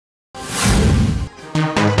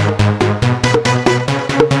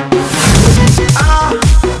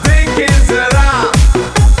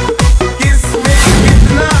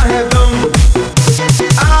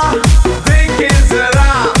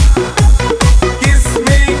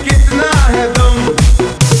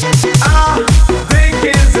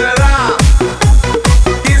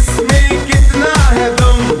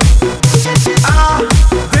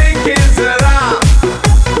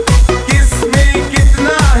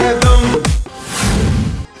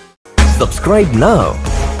Subscribe now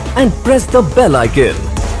and press the bell icon.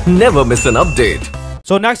 Never miss an update.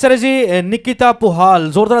 So next है जी निकिता पुहाल,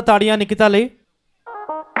 जोरदार ताड़ियां निकिता ले।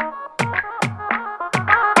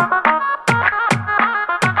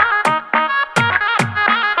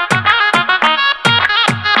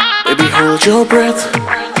 Baby hold your breath,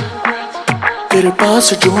 तेरे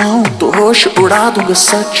पास जो आऊं तो होश उड़ा दूंगा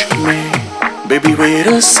सच में। Baby wait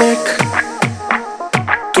a sec,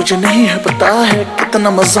 तुझे नहीं है पता है कितना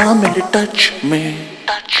मजा मेरे टच में।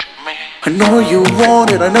 I know you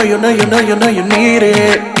want it, I know you need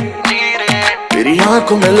it। तेरी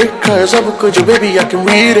आंखों में लिखा है सब कुछ baby I can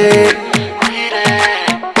read it।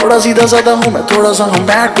 थोड़ा सीधा साधा हूँ मैं, थोड़ा सा हूँ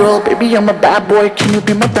bad girl, baby I'm a bad boy, can you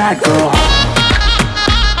be my bad girl?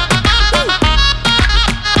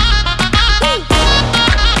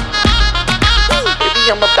 Baby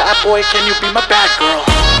I'm a bad boy, can you be my bad girl?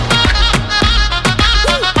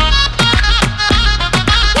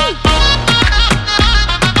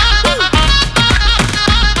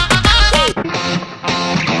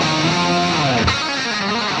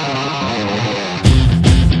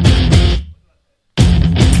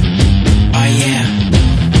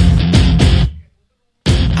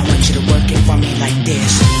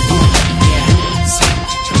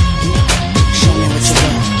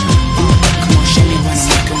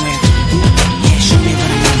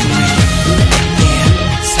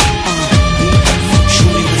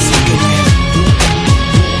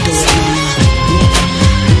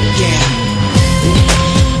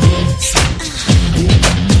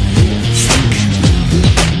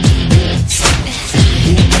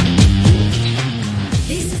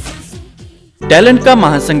 Talent का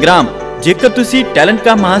महासंग्राम। जेकर तुसी टैलेंट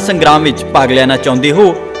का महासंग्राम विच भाग लेना चाहते हो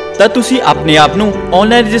तो तुसी अपने आप नू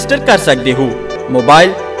ऑनलाइन रजिस्टर कर सकते हो।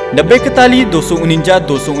 मोबाइल 9041 249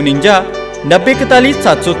 249 9041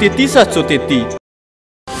 733 733।